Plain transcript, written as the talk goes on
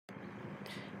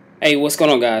Hey, what's going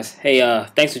on, guys? Hey,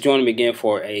 thanks for joining me again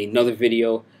for another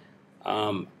video.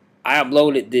 Um, I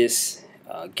uploaded this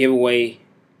giveaway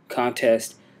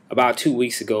contest about 2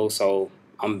 weeks ago, so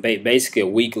I'm basically a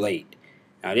week late.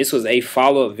 Now, this was a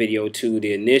follow-up video to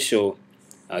the initial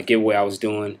giveaway I was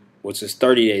doing, which was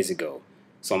 30 days ago.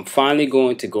 So I'm finally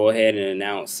going to go ahead and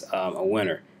announce a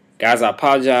winner. Guys, I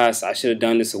apologize. I should have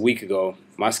done this a week ago.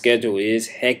 My schedule is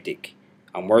hectic.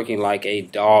 I'm working like a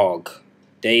dog,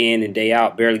 day in and day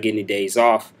out, barely getting any days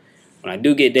off. When I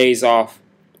do get days off,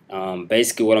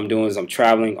 basically what I'm doing is I'm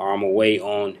traveling or I'm away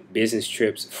on business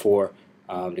trips for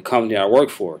the company I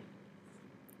work for.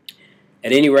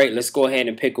 At any rate, let's go ahead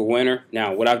and pick a winner.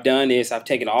 Now, what I've done is I've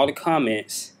taken all the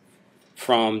comments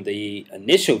from the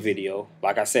initial video.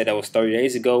 Like I said, that was 30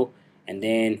 days ago, and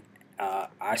then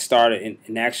I started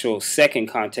an actual second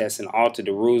contest and altered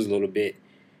the rules a little bit,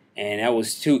 and that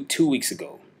was two weeks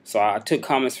ago. So I took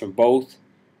comments from both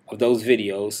of those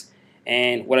videos,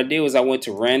 and what I did was I went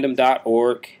to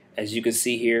random.org. As you can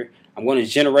see here, I'm going to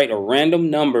generate a random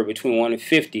number between 1 and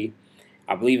 50.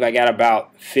 I believe I got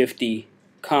about 50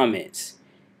 comments.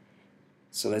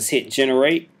 So let's hit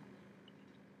generate.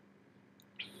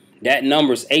 That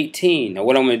number is 18. Now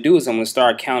what I'm going to do is I'm going to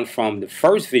start counting from the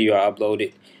first video I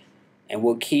uploaded, and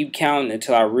we'll keep counting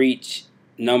until I reach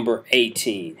number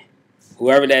 18.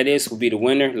 Whoever that is will be the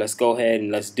winner. Let's go ahead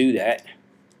and let's do that.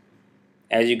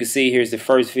 As you can see, here's the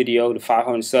first video, the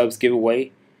 500 subs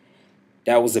giveaway.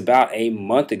 That was about a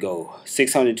month ago.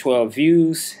 612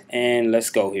 views, and let's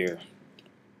go here.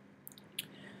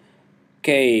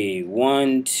 Okay,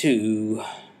 1, 2,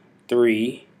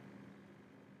 3.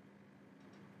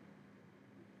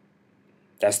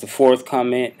 That's the fourth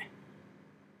comment.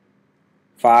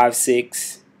 5,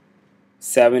 6,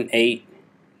 7, 8,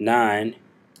 9.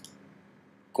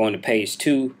 Going to page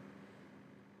 2.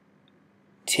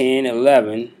 10,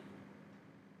 11,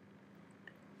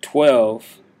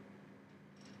 12,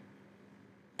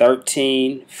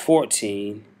 13,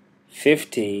 14,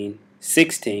 15,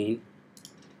 16,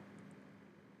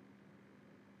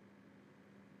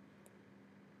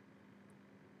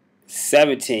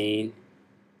 17,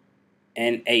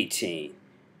 and 18.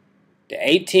 The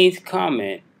 18th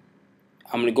comment,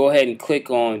 I'm going to go ahead and click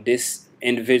on this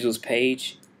individual's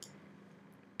page.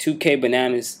 2K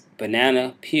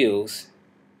Banana Peels.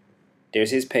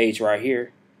 There's his page right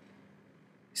here.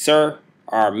 Sir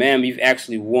or ma'am, you've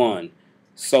actually won.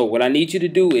 So what I need you to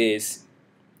do is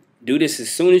do this as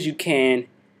soon as you can,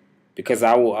 because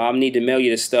I'll need to mail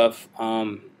you the stuff.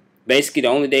 Basically the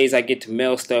only days I get to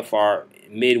mail stuff are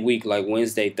midweek, like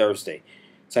Wednesday, Thursday.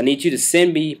 So I need you to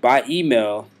send me by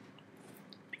email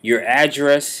your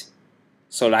address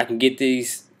so that I can get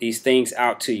these things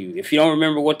out to you. If you don't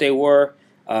remember what they were,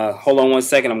 hold on one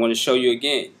second. I'm going to show you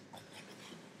again.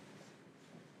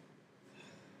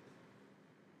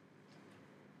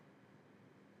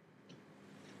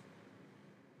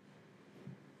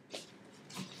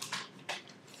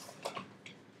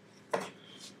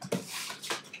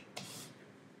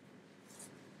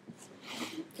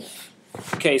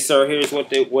 Okay, sir, here's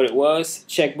what it was.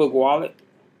 Checkbook wallet.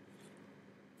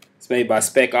 It's made by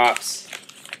Spec Ops.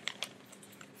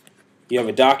 You have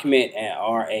a document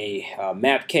or a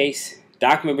map case,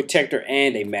 document protector,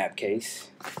 and a map case.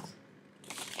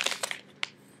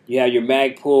 You have your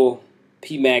Magpul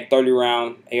PMag 30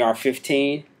 round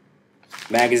AR-15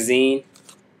 magazine,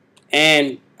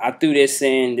 and I threw this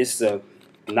in. This is a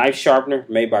knife sharpener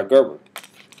made by Gerber.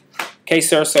 Okay,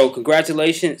 sir, so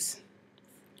congratulations.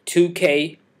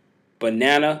 2K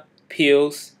Banana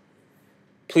Peels.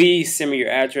 Please send me your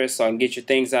address so I can get your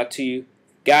things out to you.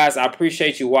 Guys, I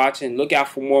appreciate you watching. Look out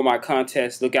for more of my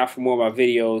contests. Look out for more of my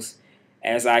videos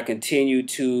as I continue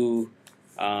to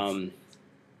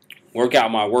work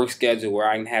out my work schedule where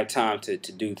I can have time to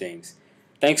do things.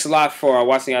 Thanks a lot for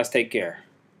watching, guys. Take care.